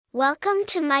Welcome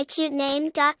to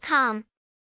mycutename.com.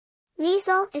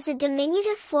 Liezl is a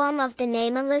diminutive form of the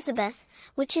name Elizabeth,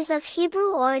 which is of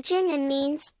Hebrew origin and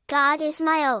means, God is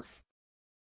my oath.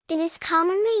 It is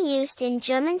commonly used in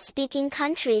German-speaking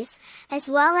countries, as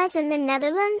well as in the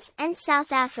Netherlands and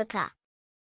South Africa.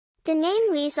 The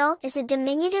name liezl is a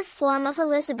diminutive form of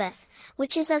Elizabeth,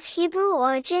 which is of Hebrew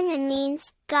origin and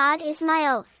means, God is my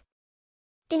oath.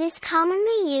 It is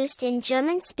commonly used in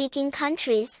German-speaking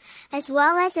countries, as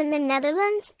well as in the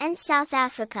Netherlands and South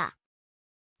Africa.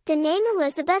 The name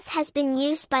Elizabeth has been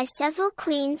used by several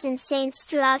queens and saints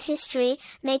throughout history,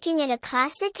 making it a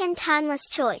classic and timeless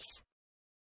choice.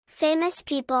 Famous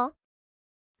people: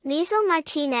 Liezl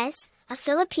Martinez, a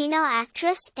Filipino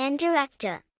actress and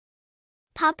director.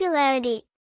 Popularity: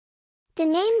 the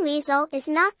name liezl is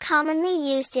not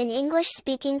commonly used in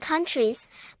English-speaking countries,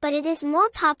 but it is more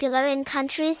popular in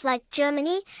countries like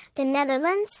Germany, the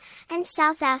Netherlands, and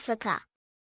South Africa.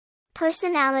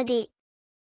 Personality: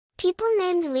 people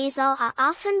named liezl are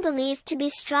often believed to be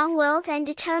strong-willed and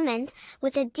determined,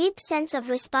 with a deep sense of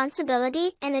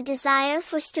responsibility and a desire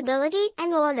for stability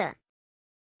and order.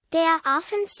 They are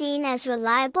often seen as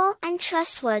reliable and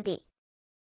trustworthy.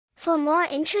 For more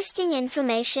interesting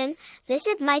information,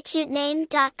 visit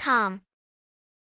mycutename.com.